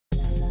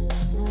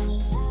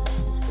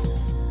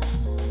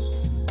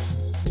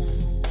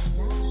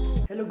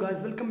Hello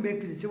guys, welcome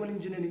back to the Civil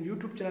Engineering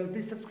YouTube channel.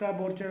 Please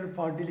subscribe our channel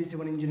for daily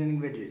civil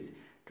engineering videos.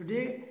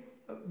 Today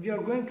we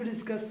are going to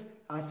discuss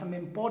some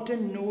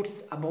important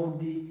notes about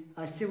the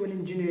civil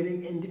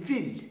engineering in the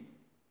field.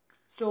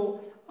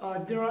 So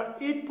there are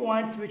 8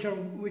 points which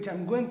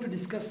I'm going to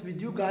discuss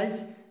with you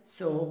guys.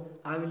 So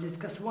I will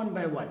discuss one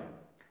by one.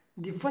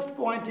 The first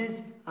point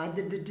is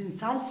that the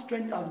tensile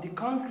strength of the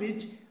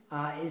concrete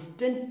is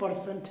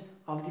 10%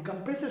 of the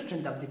compressive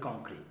strength of the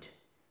concrete.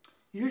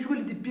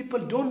 Usually the people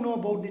don't know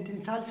about the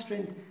tensile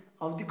strength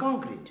of the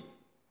concrete.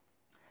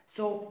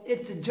 So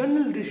it's a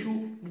general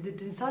ratio that the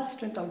tensile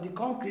strength of the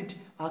concrete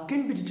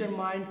can be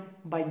determined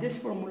by this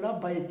formula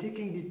by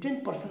taking the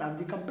 10% of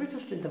the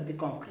compressive strength of the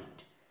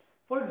concrete.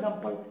 For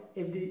example,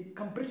 if the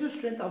compressive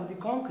strength of the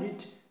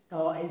concrete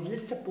is,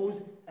 let's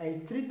suppose,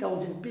 is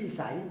 3000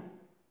 psi,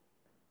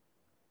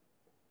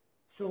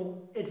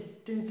 so its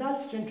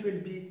tensile strength will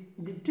be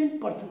the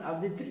 10%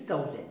 of the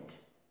 3000,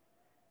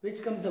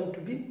 which comes out to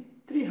be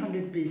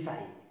 300 psi.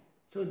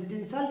 So the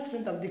tensile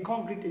strength of the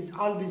concrete is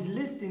always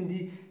less than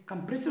the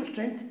compressive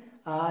strength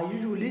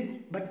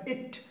usually, but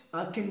it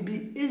can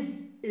be is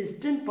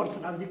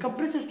 10% of the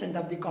compressive strength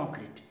of the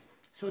concrete.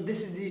 So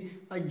this is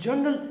the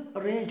general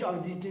range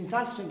of the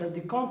tensile strength of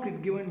the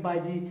concrete given by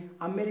the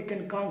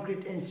American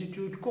Concrete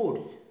Institute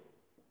codes.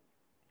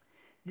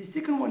 The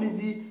second one is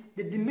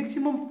that the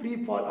maximum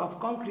free fall of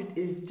concrete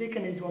is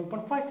taken as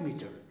 1.5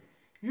 meter.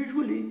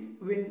 Usually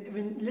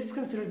when let's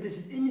consider this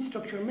is any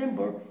structure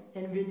member,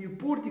 and when you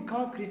pour the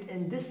concrete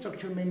in this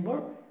structure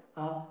member,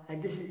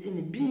 and this is in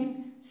a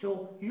beam,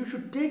 so you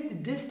should take the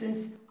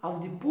distance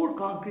of the poured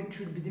concrete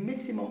should be the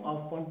maximum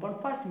of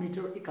 1.5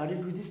 meter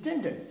according to the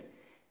standards,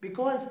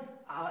 because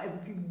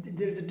if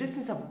there is a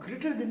distance of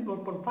greater than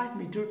 1.5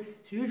 meter,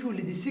 so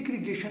usually the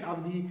segregation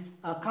of the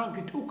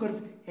concrete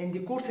occurs, and the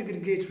coarse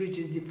aggregate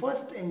reaches the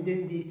first, and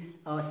then the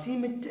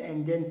cement,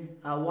 and then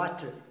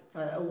water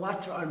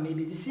or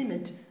maybe the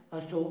cement.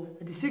 So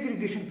the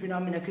segregation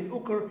phenomena can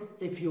occur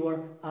if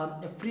your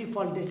free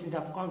fall distance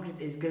of concrete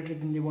is greater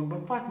than the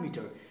 1.5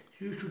 meter.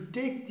 So you should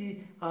take the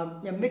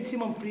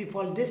maximum free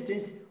fall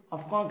distance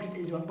of concrete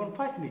is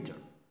 1.5 meter.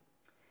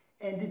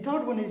 And the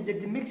third one is that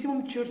the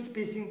maximum shear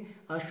spacing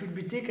should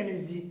be taken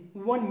as the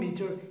 1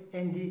 meter,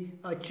 and the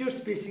shear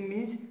spacing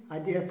means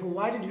they are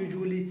provided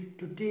usually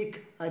to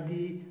take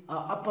the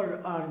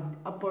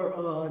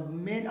upper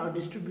main or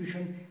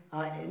distribution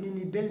in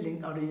any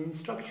building or in any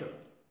structure.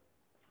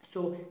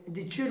 So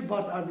the shear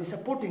bars are the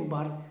supporting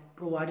bars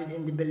provided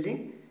in the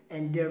building,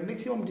 and their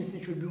maximum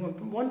distance should be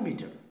 1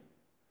 meter.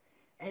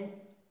 And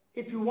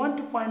if you want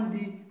to find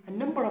the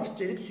number of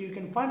stirrups, you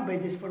can find by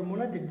this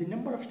formula that the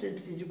number of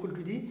stirrups is equal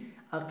to the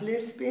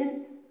clear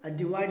span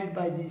divided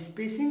by the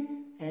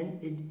spacing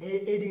and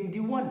adding the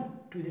 1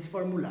 to this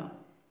formula.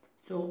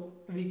 So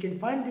we can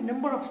find the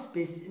number of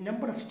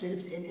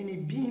stirrups in any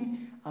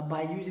beam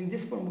by using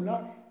this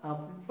formula.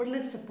 For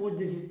let's suppose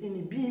this is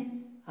any beam,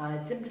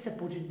 simply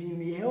supported beam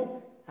we have,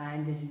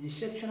 and this is the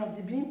section of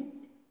the beam,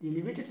 the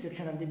elevated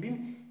section of the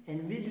beam,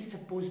 and we let's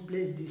suppose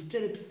place the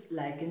stirrups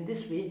like in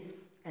this way,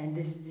 and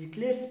this is the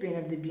clear span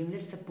of the beam,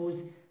 let's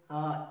suppose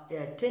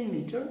 10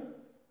 meter.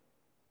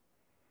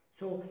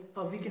 So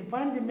we can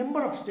find the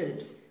number of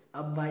stirrups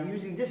by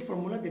using this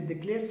formula, that the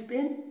clear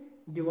span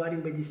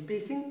dividing by the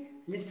spacing.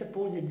 Let's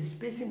suppose that the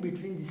spacing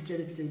between the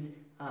stirrups is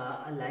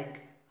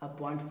like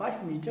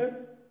 0.5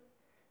 meter.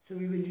 So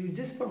we will use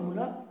this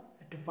formula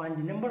to find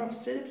the number of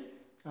stirrups.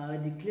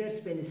 The clear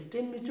span is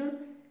 10 meter,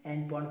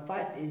 and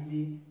 0.5 is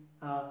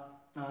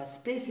the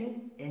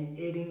spacing, and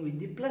adding with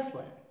the plus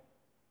 1.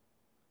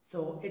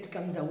 So it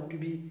comes out to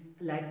be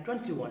like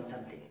 21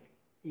 something.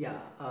 Yeah,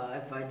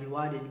 if I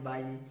divide it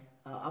by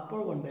the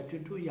upper 1 by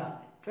 2, yeah,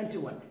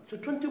 21. So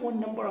 21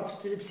 number of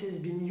stirrups has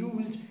been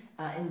used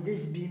in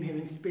this beam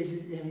having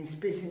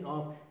spacing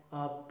of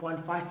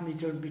 0.5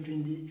 meter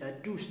between the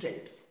two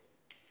stirrups.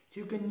 So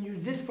you can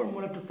use this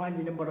formula to find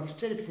the number of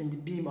stirrups in the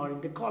beam or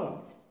in the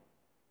columns.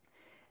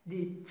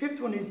 The fifth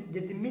one is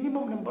that the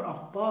minimum number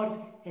of bars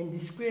in the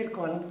square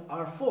columns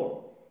are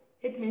 4.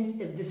 It means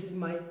if this is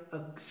my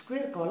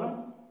square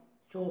column,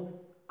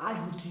 so I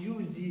have to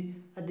use the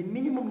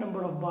minimum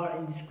number of bar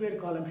in the square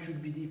column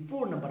should be the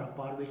 4 number of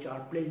bar which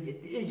are placed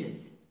at the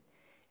edges,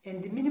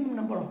 and the minimum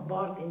number of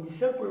bars in the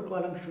circular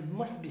column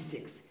must be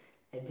 6.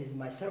 If this is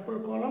my circular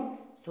column,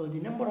 so the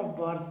number of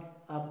bars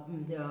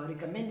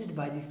recommended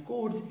by these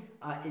codes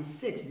is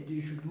 6. That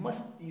you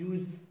must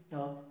use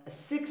a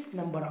 6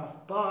 number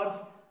of bars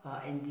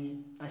in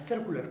the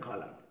circular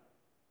column.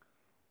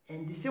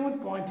 And the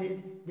 7th point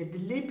is that the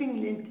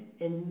lapping length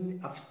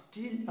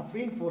of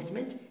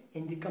reinforcement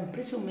in the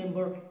compressive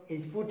member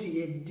is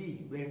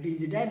 48D, where D is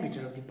the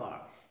diameter of the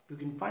bar. You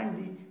can find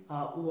the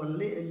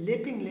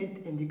lapping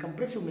length in the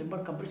compressive member.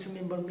 Compressive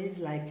member means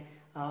like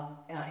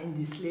in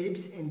the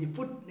slabs, in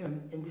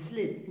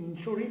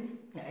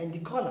the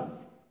columns.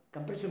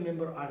 Compressive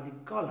member are the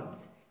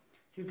columns.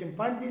 So you can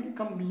find the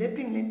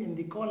lapping length in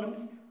the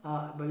columns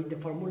by the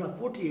formula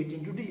 48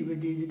 into D, where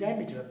D is the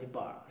diameter of the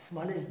bar,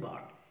 smallest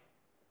bar.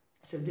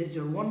 So if this is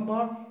your one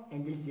bar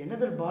and this is the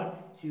another bar,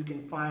 so you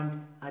can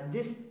find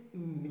this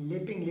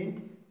lapping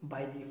length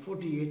by the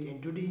 48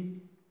 into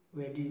D,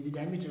 where D is the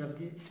diameter of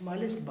the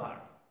smallest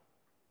bar.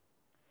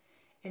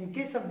 In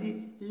case of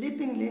the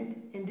lapping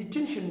length in the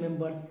tension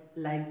members,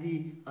 like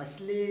the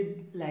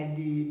slab, like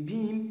the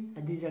beam,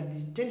 these are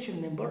the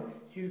tension member,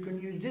 so you can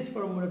use this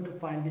formula to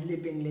find the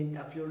lapping length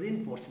of your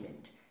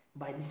reinforcement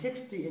by the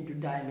 60 into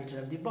diameter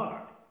of the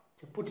bar.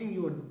 So putting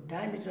your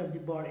diameter of the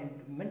bar and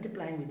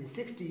multiplying with the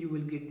 60, you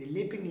will get the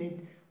lapping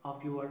length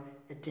of your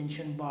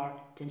tension bar.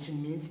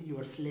 Tension means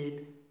your slab,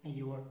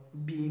 your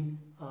beam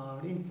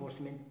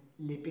reinforcement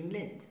lapping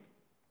length.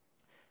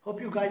 Hope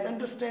you guys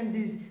understand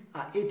these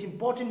 8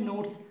 important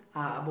notes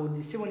about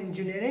the civil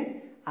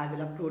engineering. I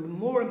will upload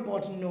more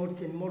important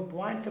notes and more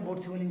points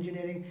about civil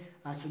engineering.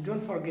 So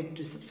don't forget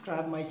to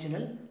subscribe my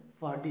channel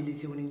for daily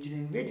civil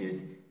engineering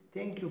videos.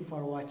 Thank you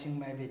for watching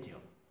my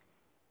video.